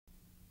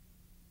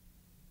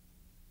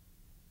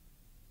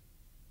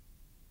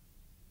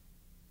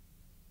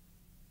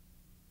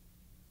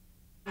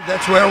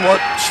That's where what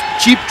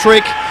cheap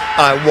trick.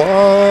 I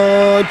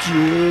want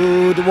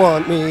you to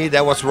want me.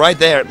 That was right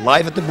there,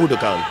 live at the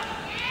Budokan.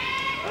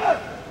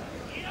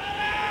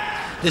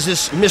 This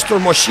is Mr.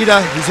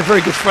 Moshida. He's a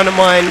very good friend of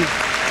mine.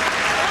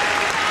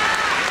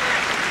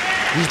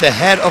 He's the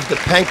head of the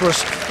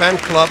Pancras fan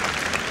club,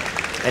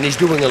 and he's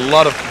doing a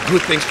lot of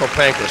good things for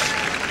Pancras.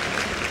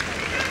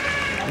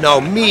 Now,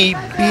 me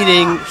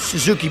beating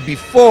Suzuki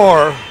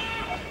before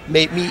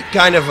made me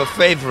kind of a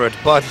favorite,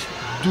 but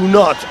do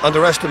not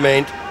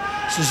underestimate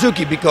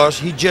Suzuki because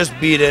he just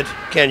beat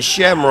Ken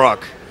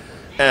Shamrock,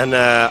 and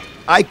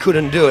I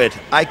couldn't do it.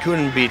 I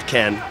couldn't beat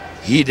Ken.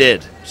 He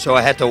did, so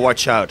I had to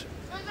watch out.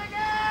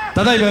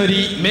 ただいまよ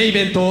りメインイ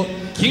ベント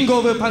キング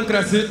オブパンク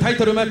ラスタイ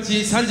トルマッチ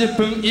30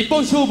分一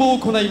本勝負を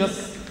行いま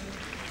す。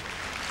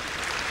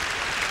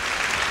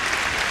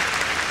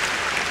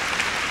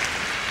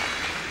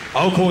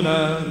青コー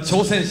ナー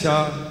挑戦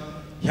者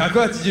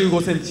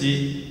185セン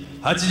チ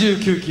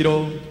89キ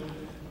ロ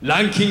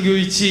ランキング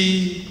1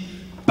位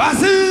バ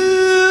ス・ルー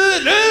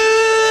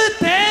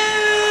テン。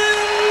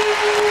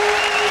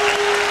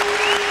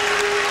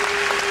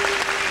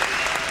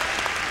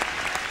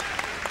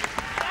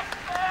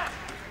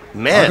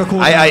 Man,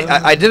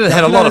 I didn't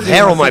have a lot of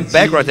hair on my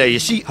back right there. You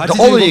see, the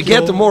older you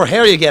get, the more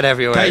hair you get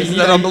everywhere. Isn't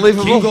that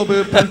unbelievable?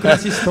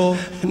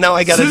 Now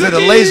I got to do the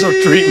laser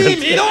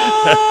treatment.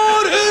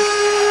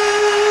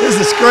 This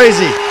is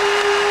crazy.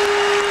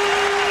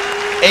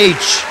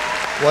 Age.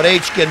 What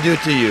age can do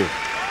to you.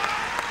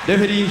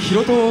 Referee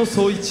Hiroto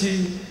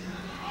Soichi.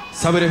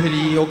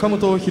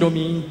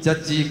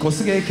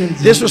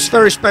 This was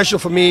very special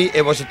for me.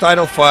 It was a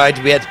title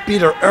fight. We had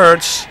Peter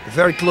Ertz, a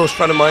very close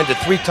friend of mine, the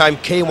 3-time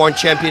K1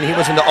 champion. He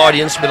was in the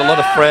audience with a lot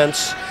of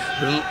friends,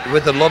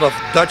 with a lot of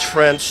Dutch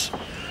friends.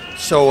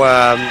 So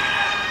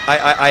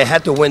I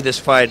had to win this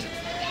fight.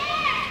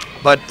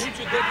 But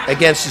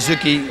against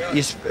Suzuki,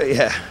 he's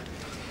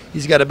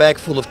got a bag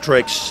full of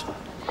tricks.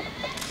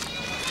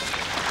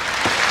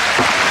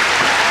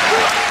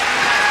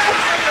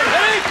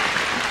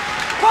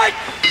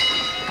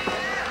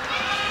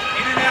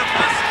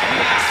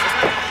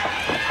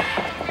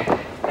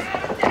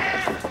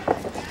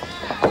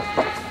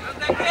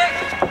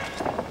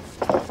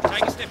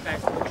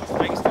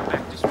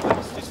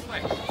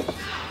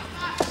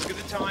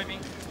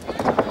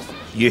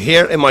 You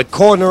hear in my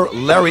corner,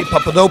 Larry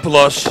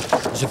Papadopoulos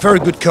is a very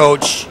good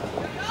coach.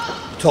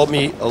 He taught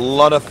me a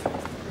lot of,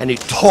 and he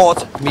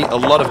taught me a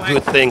lot of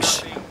good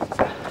things.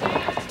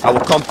 I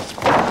will come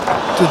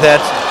to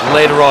that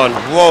later on.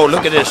 Whoa,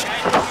 look at this.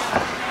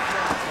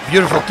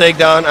 Beautiful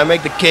takedown. I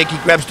make the kick, he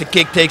grabs the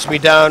kick, takes me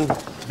down.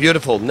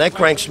 Beautiful, neck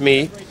cranks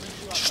me.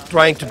 Just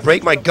trying to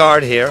break my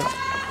guard here.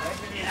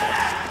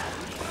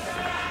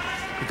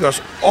 Because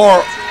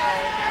or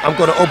I'm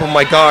gonna open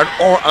my guard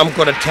or I'm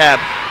gonna tap.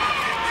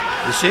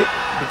 You see?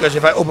 Because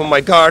if I open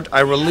my guard, I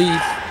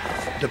relieve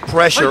the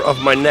pressure of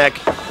my neck.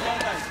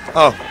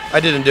 Oh, I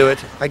didn't do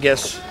it. I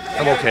guess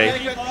I'm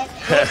okay.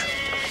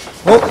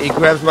 Oh, he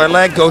grabs my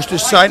leg, goes to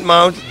side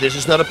mount. This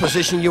is not a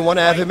position you want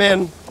to have him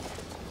in.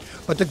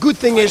 But the good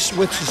thing is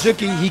with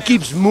Suzuki, he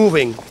keeps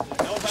moving.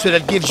 So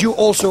that gives you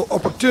also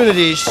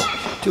opportunities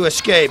to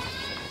escape.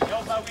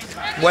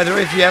 Whether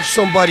if you have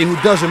somebody who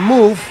doesn't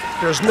move,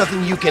 there's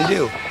nothing you can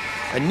do.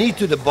 A knee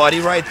to the body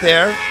right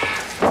there.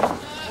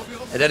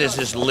 And that is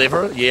his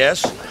liver,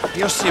 yes.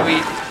 Here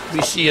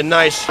we see a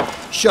nice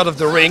shot of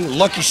the ring,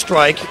 Lucky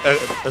Strike,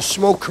 a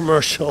smoke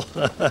commercial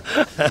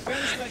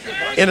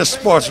in a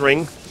sports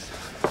ring.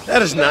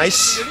 That is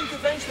nice.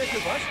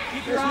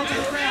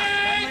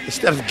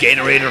 Instead of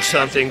Gatorade or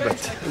something, but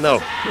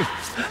no.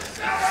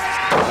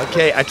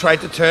 Okay, I tried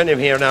to turn him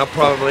here now,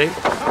 probably.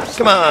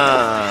 Come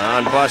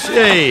on, boss.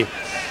 Hey.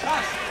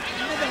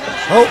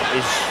 Oh,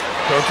 he's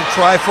going to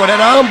try for that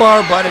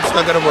armbar, but it's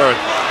not going to work.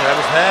 Grab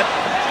his head.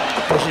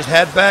 Push his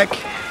head back,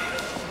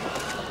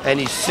 and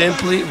he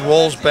simply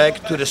rolls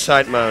back to the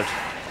side mount.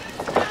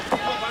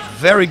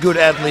 Very good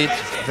athlete,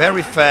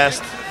 very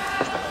fast,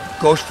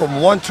 goes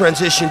from one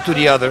transition to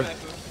the other.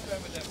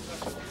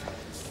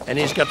 And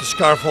he's got the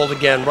scarf hold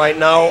again. Right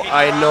now,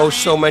 I know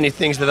so many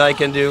things that I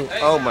can do.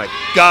 Oh my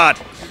God.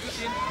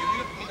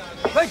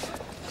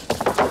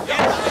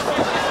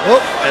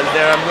 Oh, and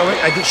there I'm going.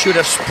 I should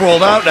have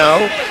sprawled out now,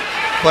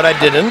 but I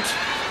didn't.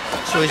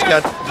 So he's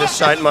got the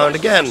side mount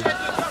again.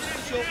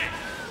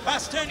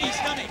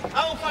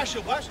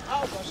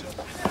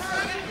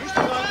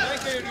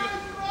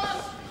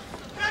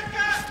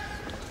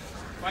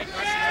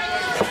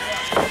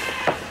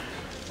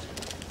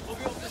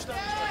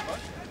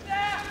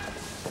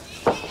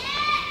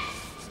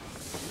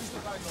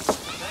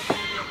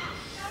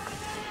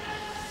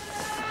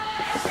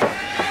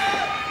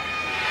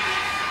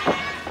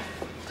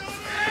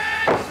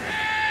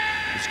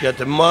 He's got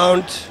the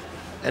mount,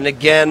 and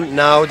again,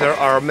 now there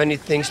are many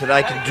things that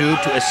I can do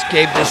to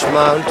escape this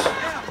mount.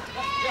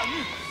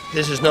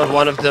 This is not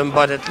one of them,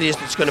 but at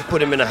least it's going to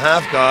put him in a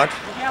half guard,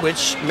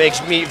 which makes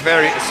me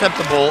very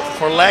acceptable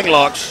for leg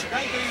locks,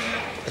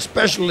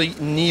 especially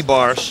knee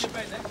bars.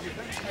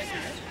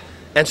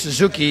 And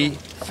Suzuki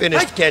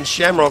finished Ken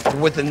Shamrock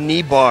with a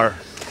knee bar.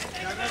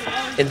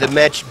 in the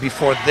match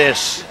before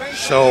this,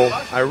 so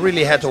I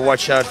really had to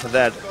watch out for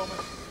that.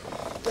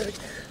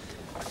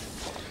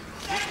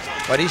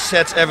 But he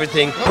sets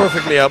everything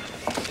perfectly up.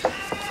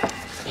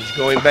 He's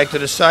going back to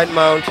the side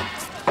mount.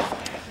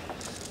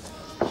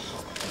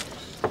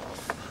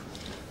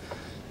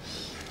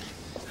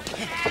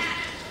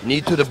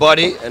 Knee to the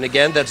body, and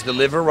again, that's the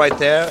liver right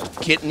there.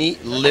 Kidney,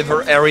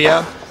 liver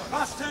area.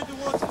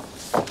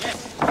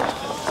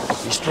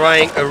 He's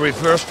trying a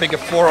reverse figure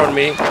 4 on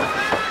me,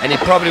 and he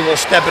probably will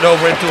step it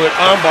over into an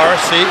armbar,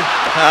 see?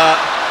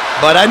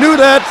 But I knew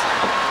that,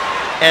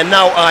 and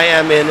now I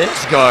am in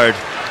his guard.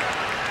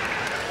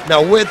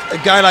 Now with a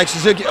guy like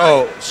Suzuki,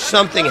 oh,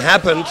 something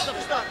happened.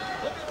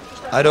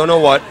 I don't know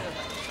what.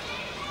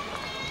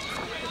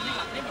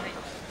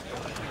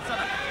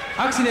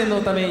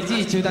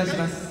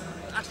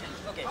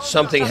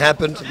 Something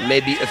happened,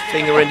 maybe a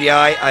finger in the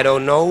eye, I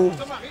don't know.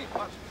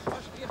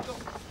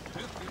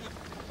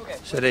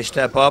 So they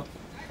step up.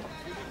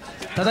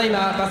 ただい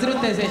まバスルッ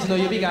テン選手の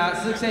指が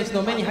鈴木選手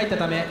の目に入った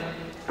ため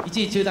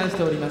一時中断し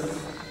ております。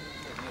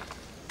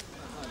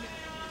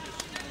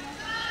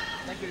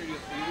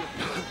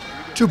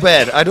 Too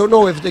bad. I don't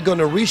know if they're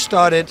gonna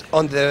restart it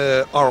on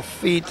our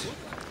feet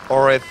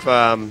or if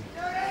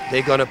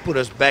they're gonna put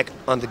us back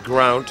on the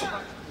ground.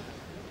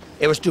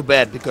 It was too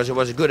bad because it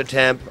was a good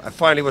attempt. I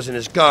finally was in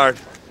his guard,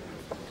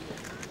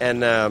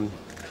 and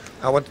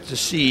I wanted to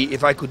see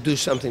if I could do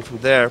something from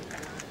there.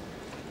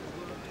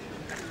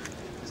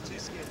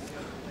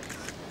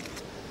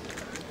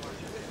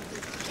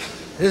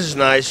 This is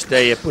nice.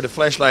 They put a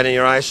flashlight in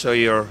your eyes so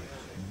you're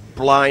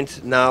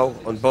blind now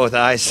on both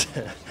eyes.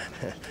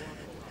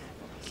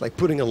 It's like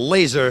putting a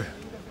laser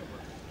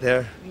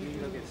there.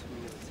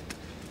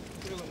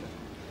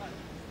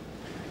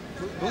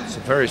 It's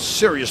a very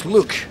serious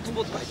look.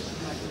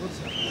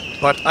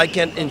 But I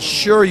can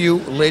assure you,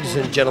 ladies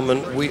and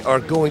gentlemen, we are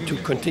going to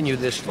continue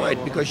this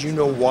fight, because you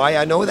know why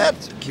I know that?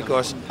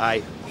 Because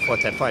I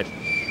fought that fight.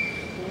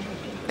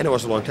 And it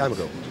was a long time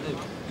ago.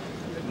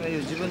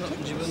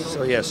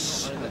 So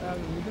yes,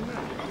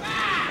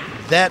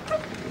 that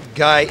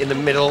guy in the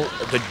middle,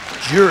 the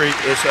jury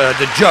is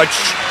the judge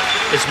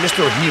is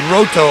Mr.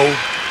 Hiroto.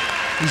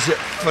 He's a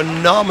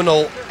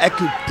phenomenal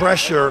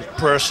acupressure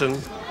person.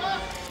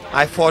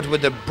 I fought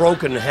with a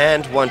broken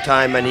hand one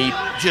time, and he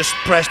just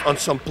pressed on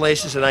some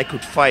places and I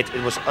could fight.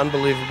 It was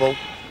unbelievable.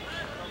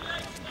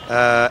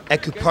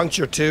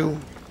 Acupuncture too.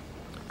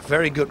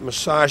 Very good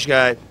massage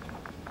guy.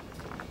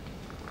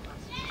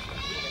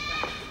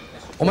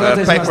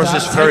 Papers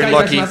is very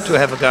lucky to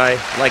have a guy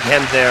like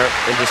him there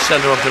in the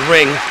center of the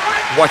ring,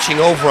 watching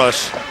over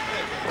us.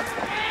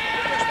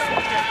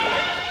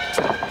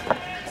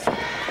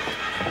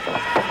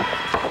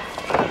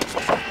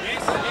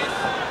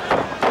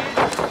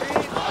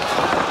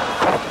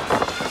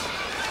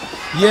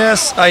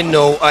 Yes, I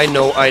know. I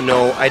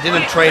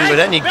didn't train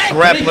with any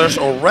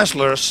grapplers or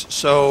wrestlers,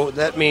 so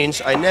that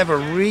means I never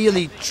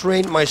really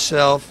trained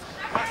myself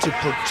to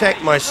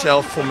protect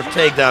myself from a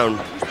takedown.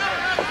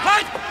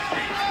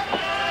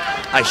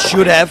 I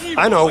should have,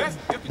 I know,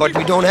 but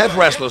we don't have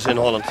wrestlers in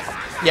Holland.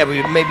 Yeah,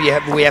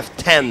 we have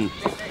 10,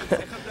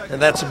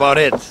 and that's about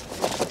it.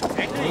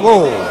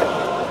 Whoa!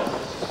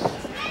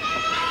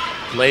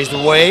 Blazed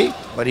away,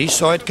 but he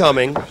saw it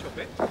coming.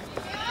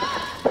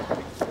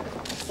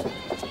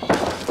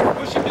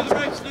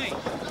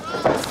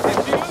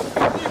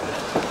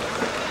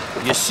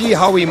 You see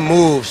how he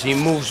moves. He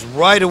moves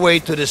right away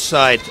to the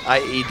side.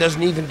 He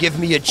doesn't even give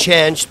me a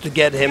chance to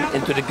get him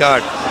into the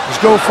guard. He's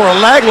going for a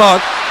leg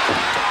lock.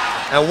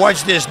 And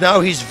watch this, now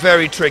he's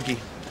very tricky.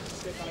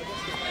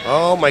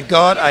 Oh my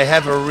God, I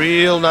have a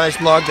real nice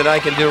lock that I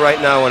can do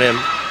right now on him.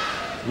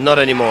 Not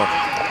anymore.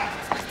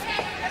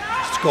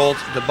 It's called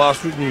the Bas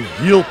Rutten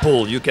heel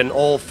pull. You can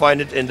all find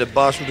it in the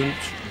Bas Rutten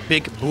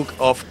big book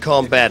of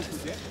combat.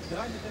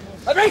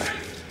 Break!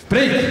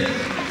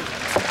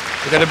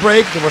 We got a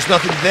break, there was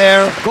nothing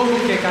there. 5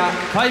分経過、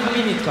5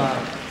 minutes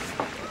か。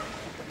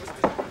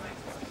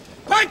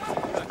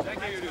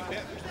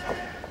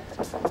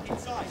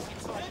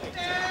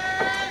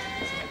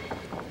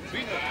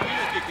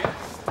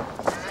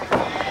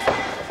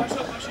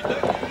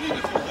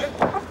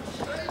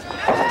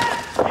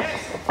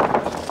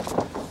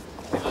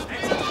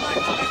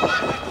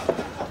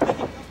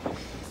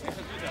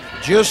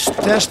Just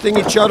testing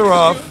each other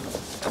off.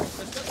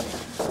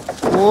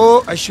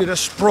 Oh, I should have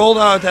sprawled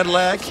out that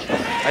leg.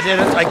 I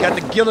didn't. I got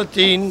the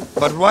guillotine,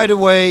 but right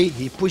away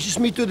he pushes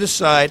me to the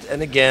side,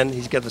 and again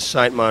he's got the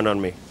side mount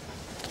on me.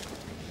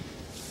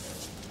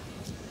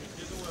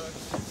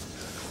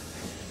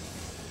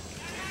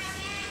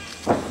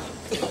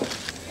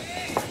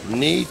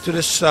 Knee to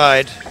the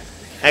side.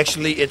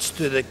 Actually, it's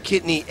to the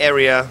kidney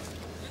area.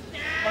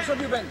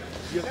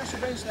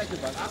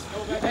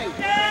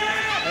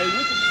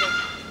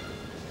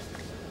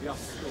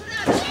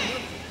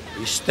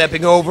 He's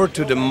stepping over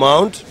to the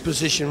mount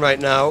position right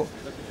now.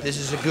 This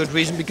is a good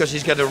reason because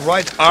he's got a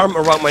right arm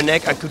around my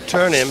neck. I could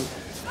turn him.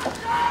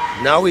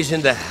 Now he's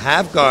in the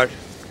half guard.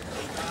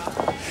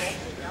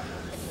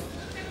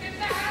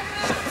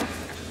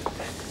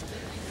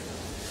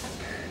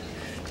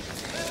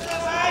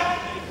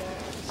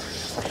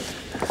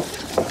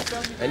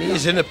 And he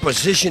is in a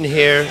position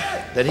here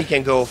that he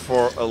can go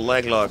for a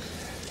leg lock.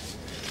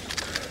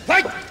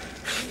 Fight!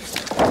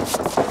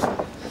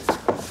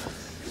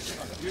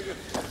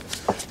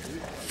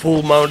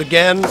 Full mount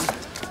again.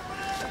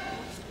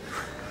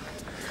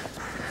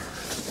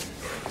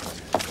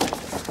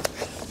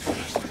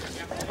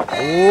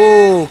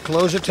 Oh,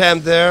 close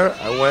attempt there.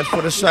 I went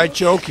for the side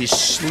choke. He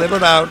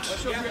slithered out.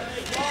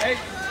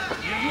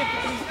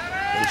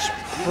 He's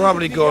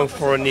probably going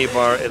for a knee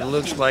bar. It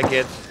looks like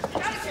it.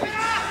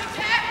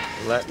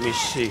 Let me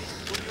see.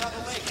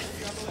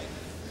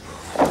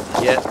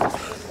 Yeah.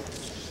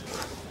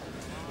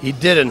 He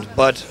didn't,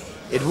 but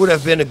it would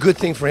have been a good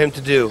thing for him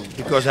to do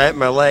because I had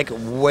my leg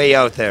way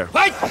out there.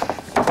 Fight!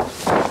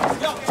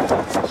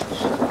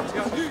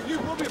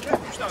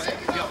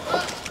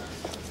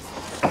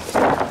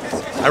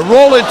 I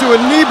roll into a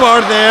knee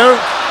bar there.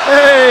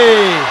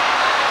 Hey!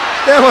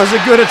 That was a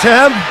good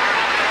attempt.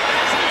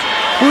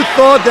 Who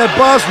thought that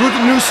Bas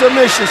Rutten knew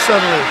submission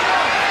suddenly?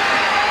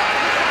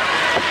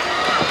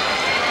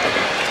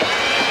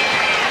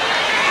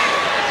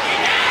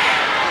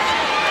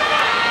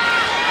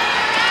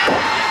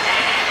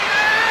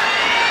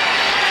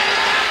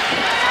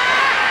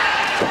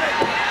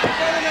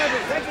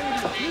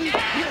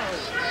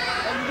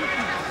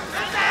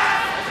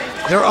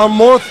 There are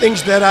more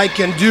things that I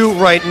can do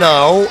right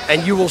now,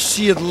 and you will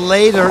see it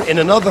later in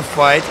another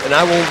fight, and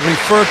I will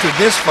refer to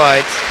this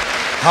fight,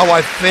 how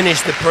I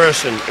finished the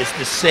person. It's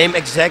the same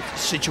exact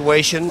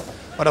situation,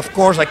 but of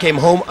course I came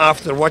home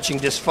after watching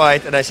this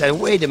fight and I said,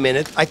 wait a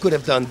minute, I could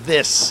have done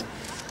this.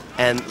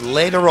 And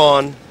later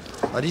on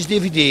these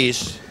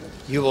DVDs,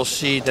 you will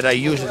see that I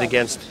use it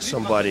against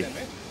somebody.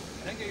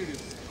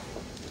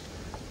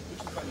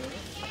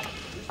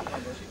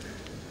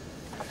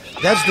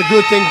 That's the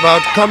good thing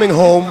about coming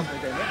home,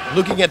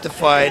 looking at the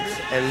fight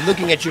and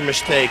looking at your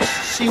mistakes.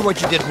 See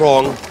what you did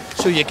wrong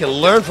so you can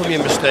learn from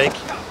your mistake.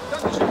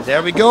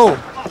 There we go.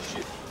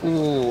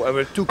 Ooh, and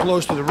we're too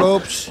close to the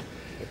ropes.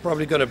 They're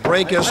probably going to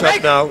break us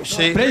up now.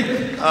 See?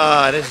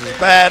 This is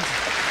bad.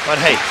 But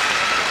hey,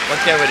 what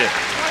can we do?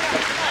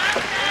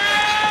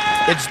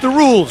 It's the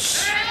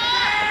rules.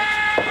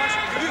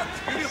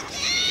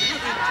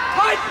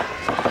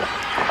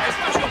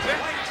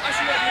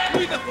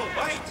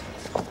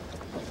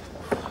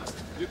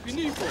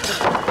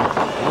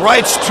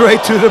 Right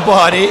straight to the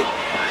body,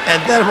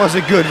 and that was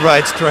a good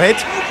right straight.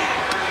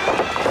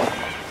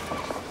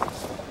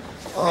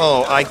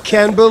 Oh, I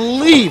can't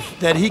believe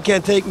that he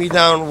can take me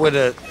down with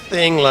a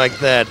thing like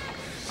that.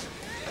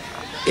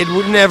 It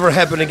would never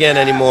happen again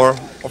anymore.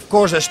 Of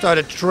course, I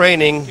started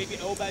training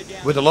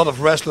with a lot of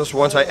wrestlers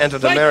once I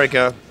entered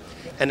America,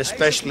 and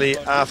especially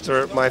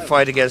after my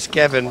fight against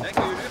Kevin.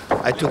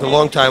 I took a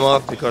long time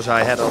off because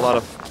I had a lot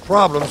of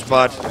problems,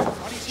 but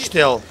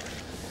still,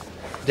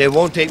 they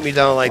won't take me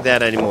down like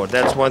that anymore.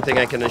 That's one thing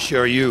I can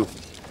assure you.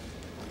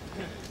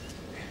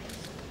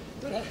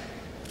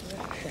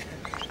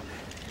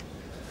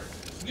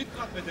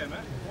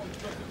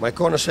 My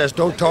corner says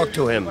don't talk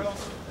to him.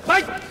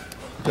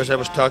 Because I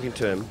was talking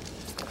to him.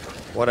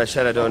 What I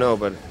said I don't know,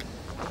 but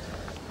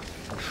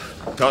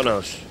God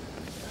knows.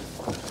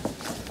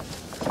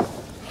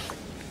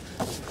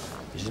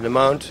 He's in the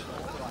mount.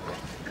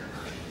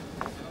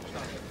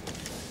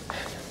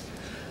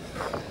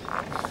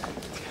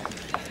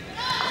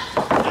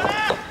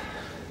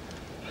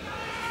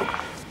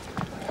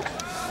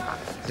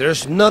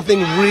 There's nothing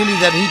really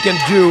that he can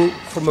do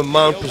from a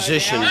mount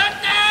position.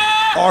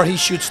 Or he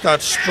should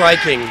start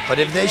striking. But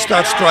if they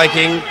start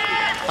striking,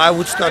 I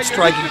would start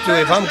striking too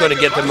if I'm going to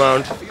get the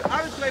mount.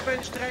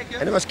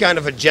 And it was kind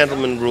of a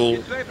gentleman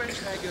rule.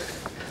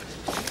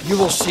 You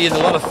will see in a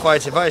lot of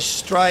fights, if I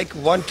strike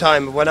one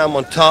time when I'm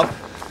on top,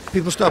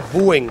 people start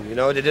booing. You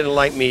know, they didn't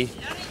like me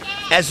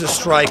as a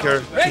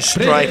striker to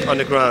strike on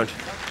the ground.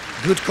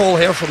 Good call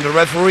here from the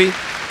referee.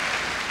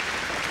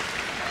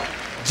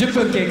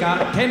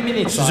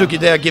 Suzuki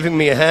there giving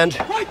me a hand.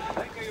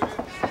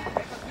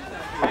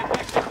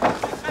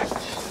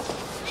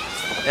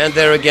 And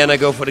there again I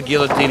go for the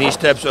guillotine, he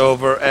steps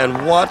over,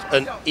 and what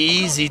an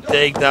easy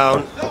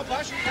takedown.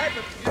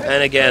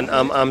 And again,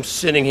 I'm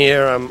sitting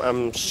here,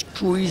 I'm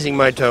squeezing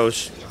my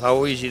toes.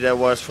 How easy that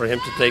was for him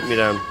to take me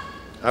down.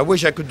 I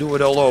wish I could do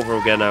it all over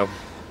again now.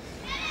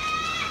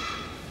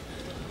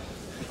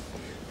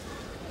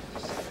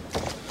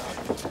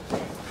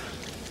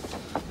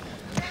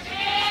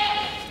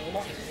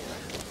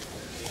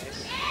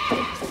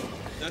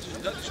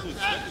 Dat is goed.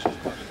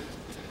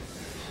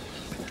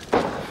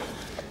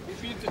 Je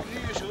vindt het nu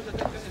zo, dat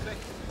heeft een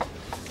effect.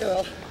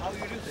 Jawel. Hou je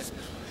Rutten.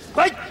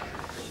 Fight!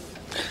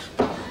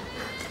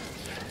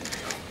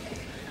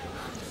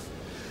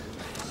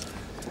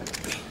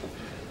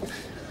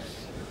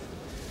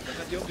 Dat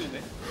gaat hij ook doen, hè?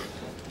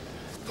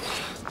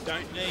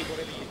 Nee,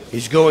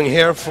 he's going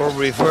here for a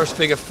reverse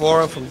figure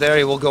four, and from there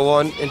he will go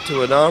on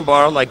into an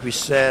armbar like we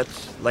said,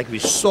 like we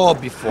saw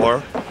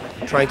before.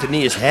 Trying to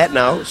knee his head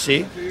now,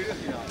 see?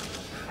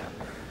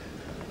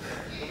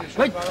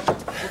 Wait.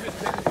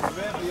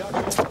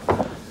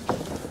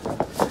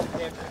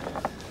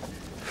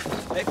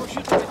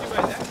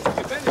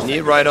 His Knee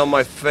right on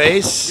my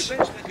face.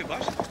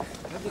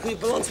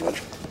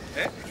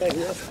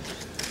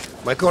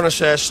 My corner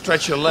says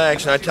stretch your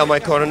legs, and I tell my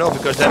corner no,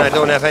 because then I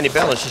don't have any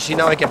balance. You see,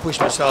 now I can push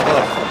myself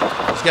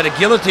up. He's got a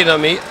guillotine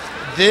on me.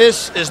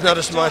 This is not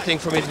a smart thing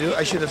for me to do.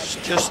 I should have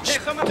just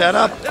stood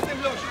up.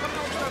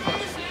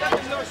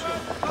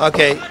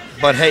 Okay,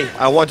 but hey,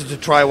 I wanted to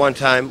try one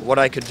time what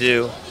I could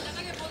do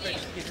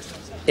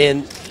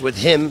with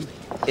him,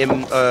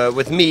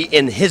 with me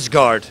in his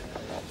guard.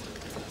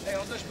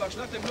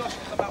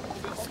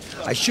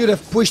 I should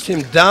have pushed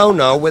him down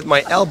now with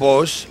my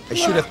elbows. I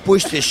should have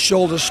pushed his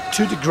shoulders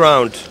to the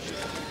ground.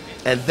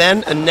 And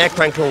then a neck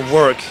crank will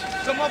work.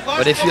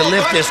 But if you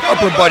lift his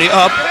upper body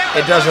up,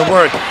 it doesn't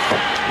work.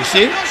 You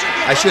see?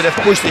 I should have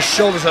pushed his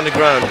shoulders on the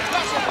ground.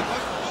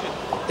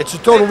 It's a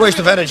total waste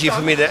of energy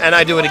for me, and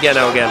I do it again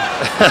now again.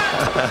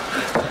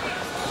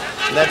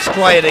 Let's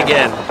try it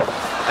again.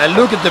 And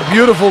look at the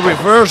beautiful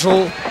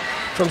reversal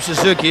from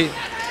Suzuki.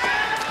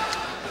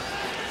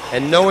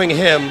 And knowing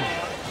him,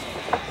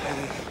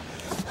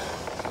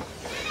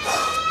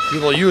 he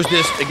will use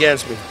this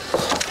against me.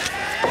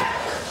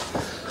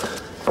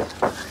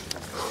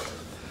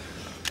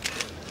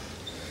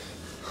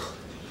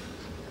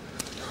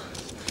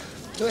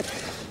 Do it.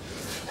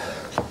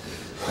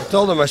 I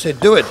told him, I said,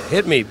 do it,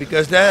 hit me,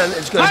 because then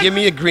it's going to give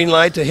me a green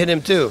light to hit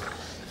him too.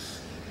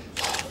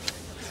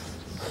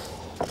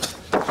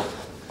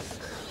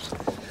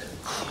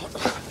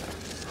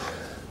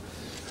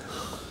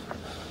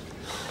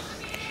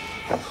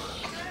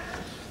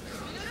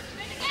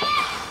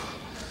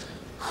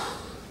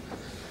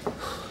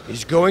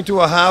 He's going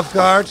to a half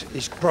guard.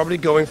 He's probably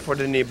going for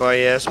the knee by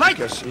ass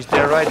because he's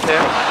there right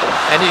there.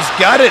 And he's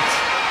got it.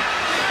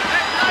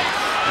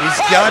 He's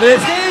got it.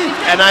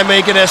 And I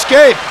make an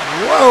escape.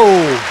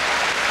 Whoa.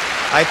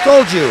 I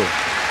told you,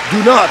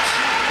 do not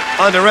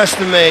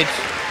underestimate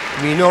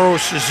Minoru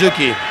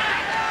Suzuki.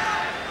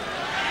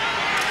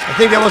 I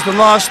think that was the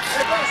last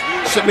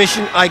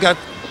submission I got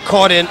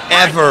caught in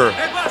ever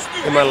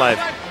in my life.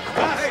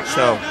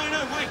 So.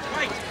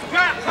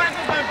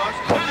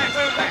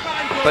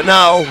 But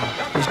now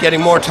he's getting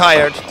more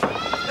tired,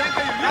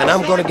 and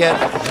I'm gonna get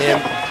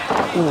him,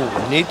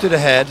 knee to the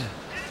head.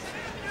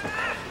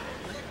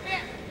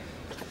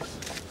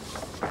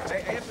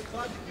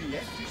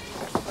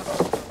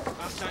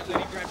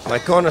 My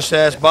corner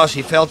says, Bas,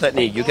 he felt that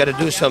knee. You gotta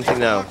do something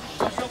now.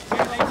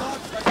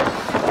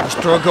 He's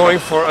still going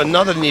for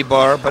another knee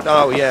bar, but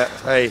oh yeah,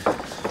 hey,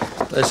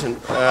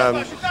 listen,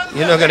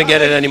 you're not gonna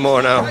get it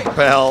anymore now,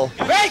 pal.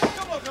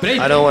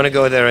 I don't want to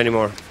go there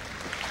anymore.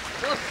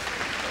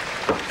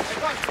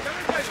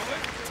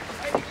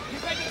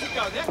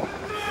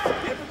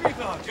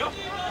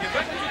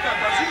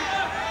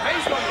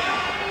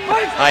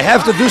 I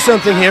have to do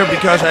something here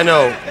because I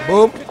know.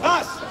 Boom.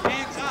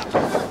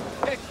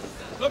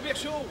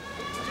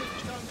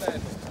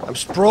 I'm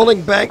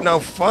sprawling back now.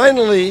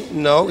 Finally,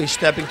 no, he's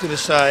stepping to the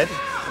side.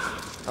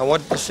 I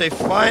wanted to say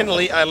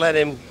finally I let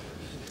him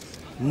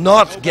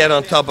not get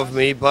on top of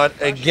me, but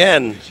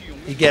again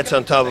he gets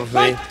on top of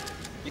me.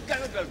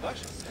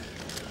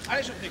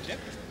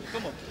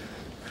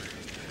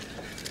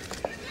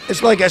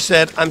 It's like I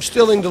said, I'm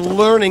still in the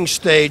learning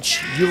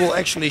stage. You will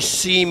actually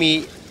see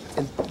me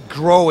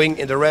growing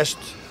in the rest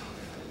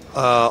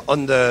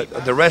on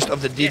the rest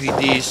of the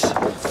DVDs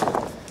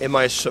in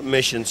my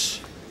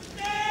submissions.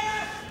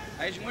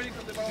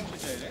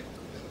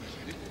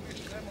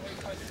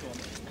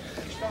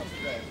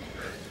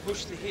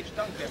 Push the hips,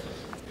 don't get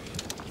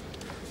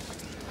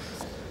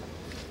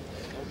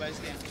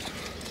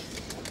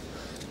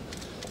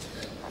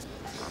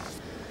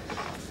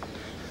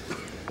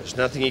There's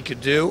nothing he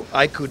could do.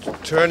 I could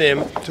turn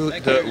him to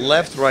the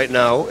left right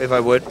now if I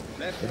would.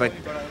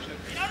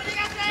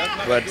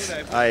 But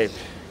I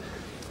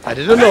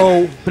didn't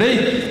know.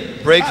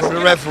 Break from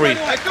the referee.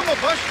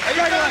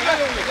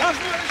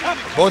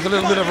 Both a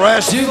little bit of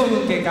rest.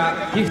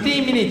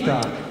 15 minutes.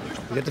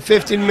 We get the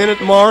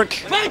 15-minute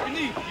mark.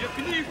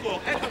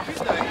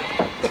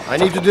 I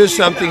need to do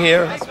something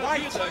here. And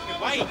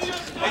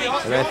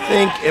I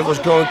think it was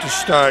going to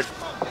start.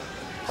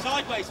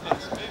 Sideways,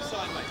 Bas.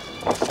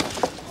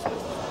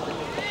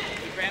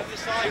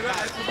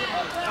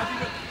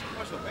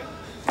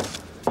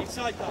 Move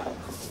sideways.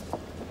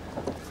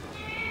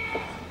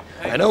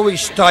 I know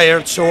he's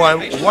tired, so I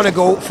want to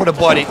go for the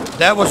body.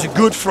 That was a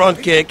good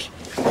front kick.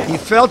 He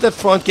felt that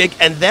front kick,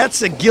 and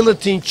that's a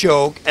guillotine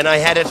choke, and I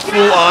had it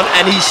full on,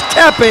 and he's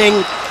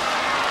tapping,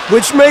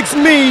 which makes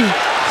me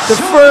the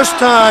first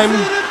time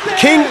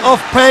King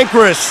of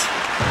Pancras,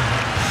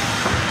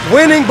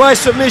 winning by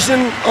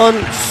submission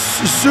on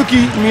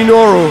Suzuki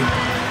Minoru.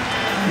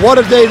 What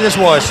a day this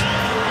was.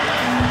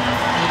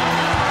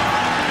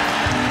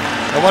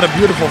 And what a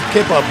beautiful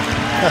kip up.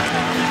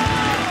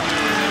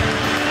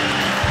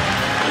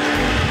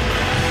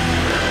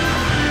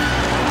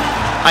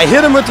 I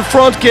hit him with the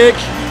front kick,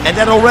 and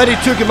that already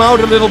took him out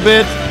a little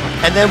bit.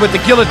 And then with the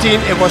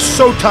guillotine, it was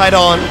so tight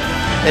on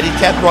that he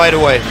tapped right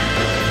away.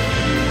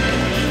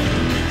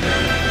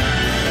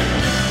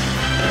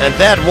 And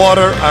that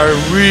water I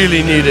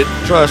really needed,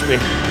 trust me.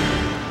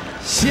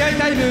 試合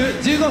タイム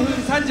15分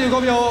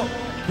35秒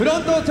フロ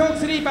ントチョーク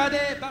スリーパーで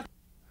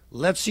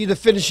Let's see the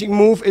finishing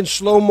move in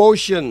slow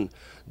motion.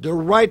 The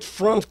right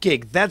front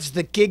kick. That's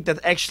the kick that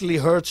actually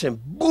hurts him.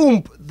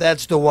 Boom!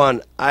 That's the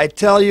one. I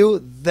tell you,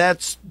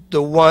 that's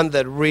the one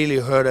that really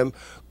hurt him.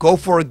 Go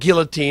for a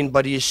guillotine,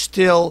 but he is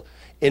still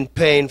in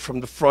pain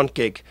from the front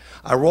kick.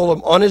 I roll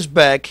him on his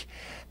back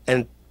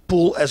and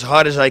pull as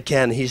hard as I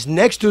can. He's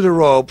next to the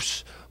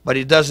ropes, but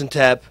he doesn't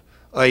tap.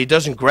 He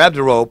doesn't grab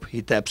the rope.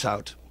 He taps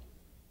out.